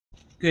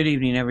Good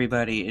evening,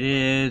 everybody. It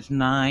is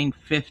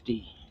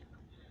 9:50.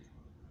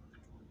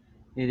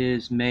 It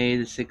is May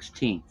the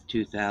 16th,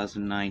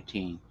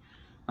 2019.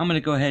 I'm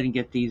going to go ahead and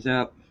get these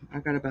up. I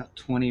got about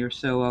 20 or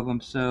so of them,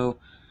 so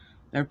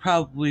there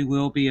probably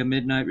will be a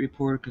midnight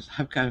report because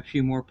I've got a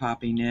few more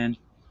popping in.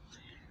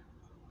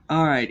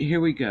 All right,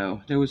 here we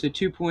go. There was a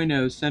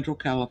 2.0 Central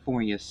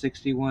California,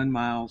 61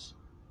 miles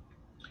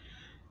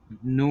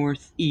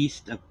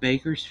northeast of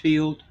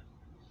Bakersfield.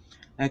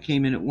 That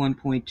came in at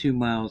 1.2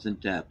 miles in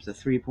depth. A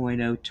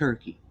 3.0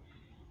 Turkey,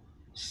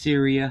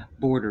 Syria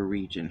border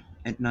region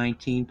at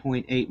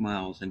 19.8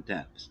 miles in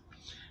depth.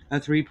 A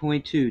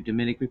 3.2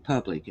 Dominican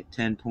Republic at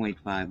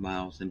 10.5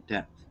 miles in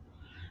depth.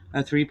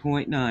 A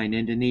 3.9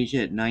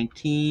 Indonesia at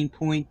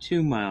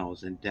 19.2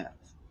 miles in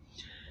depth.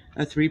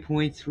 A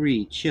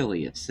 3.3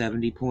 Chile at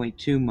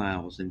 70.2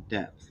 miles in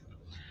depth.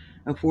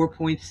 A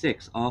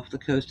 4.6 off the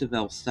coast of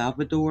El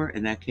Salvador,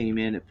 and that came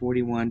in at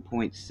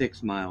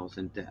 41.6 miles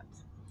in depth.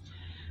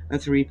 A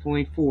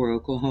 3.4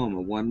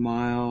 Oklahoma, 1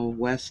 mile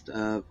west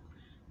of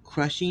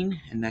Cushing,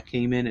 and that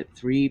came in at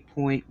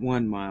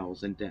 3.1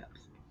 miles in depth.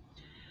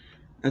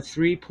 A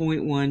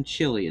 3.1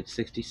 Chile at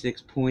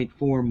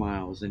 66.4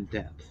 miles in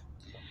depth.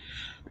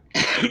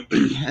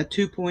 A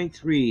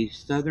 2.3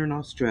 Southern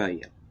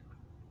Australia,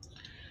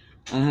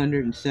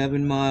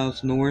 107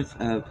 miles north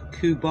of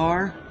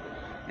Kubar,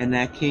 and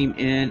that came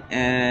in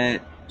at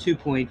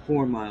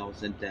 2.4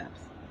 miles in depth.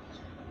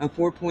 A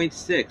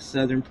 4.6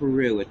 Southern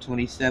Peru at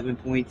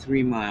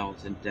 27.3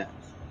 miles in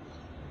depth.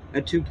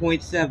 A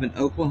 2.7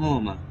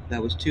 Oklahoma,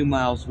 that was 2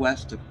 miles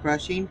west of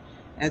Cushing,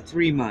 at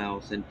 3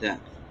 miles in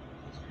depth.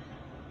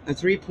 A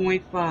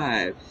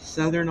 3.5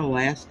 Southern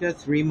Alaska,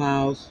 3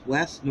 miles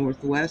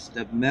west-northwest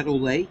of Meadow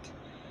Lake,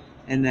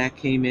 and that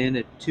came in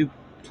at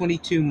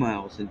 22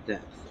 miles in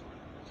depth.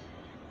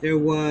 There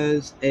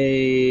was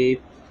a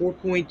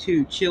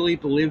 4.2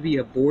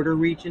 Chile-Bolivia border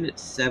region at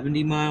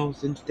 70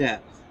 miles in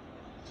depth.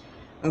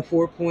 A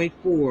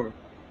 4.4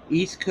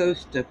 east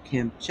coast of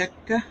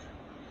Kamchatka,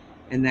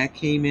 and that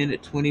came in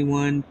at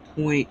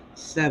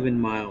 21.7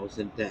 miles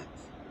in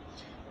depth.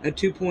 A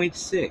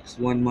 2.6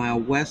 1 mile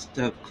west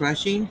of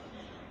Cushing,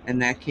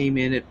 and that came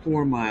in at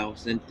 4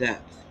 miles in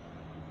depth.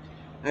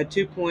 A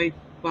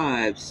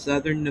 2.5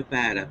 southern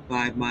Nevada,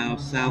 5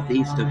 miles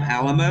southeast of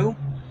Alamo,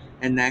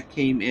 and that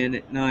came in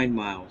at 9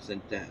 miles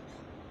in depth.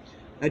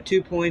 A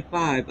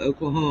 2.5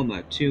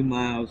 Oklahoma, 2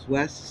 miles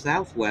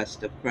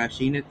west-southwest of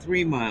Cushing at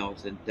 3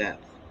 miles in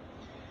depth.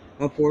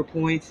 A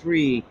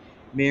 4.3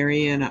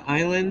 Mariana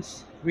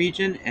Islands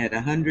region at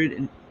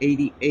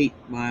 188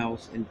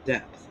 miles in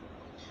depth.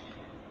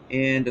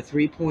 And a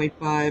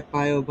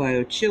 3.5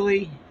 Bio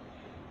Chile,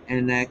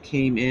 and that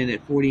came in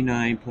at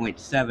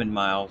 49.7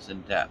 miles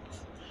in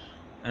depth.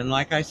 And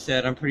like I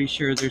said, I'm pretty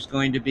sure there's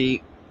going to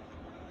be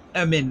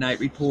a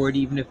midnight report,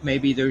 even if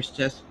maybe there's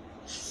just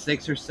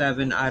 6 or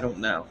 7, I don't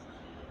know.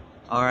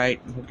 All right,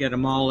 we'll get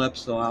them all up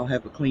so I'll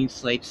have a clean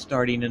slate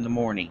starting in the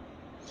morning.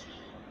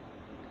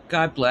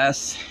 God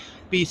bless.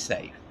 Be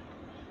safe.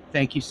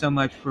 Thank you so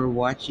much for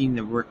watching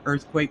the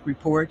earthquake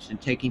reports and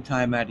taking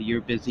time out of your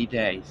busy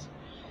days.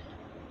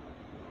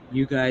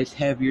 You guys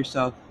have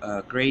yourself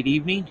a great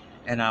evening,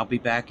 and I'll be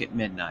back at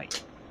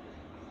midnight.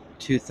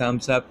 2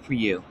 thumbs up for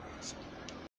you.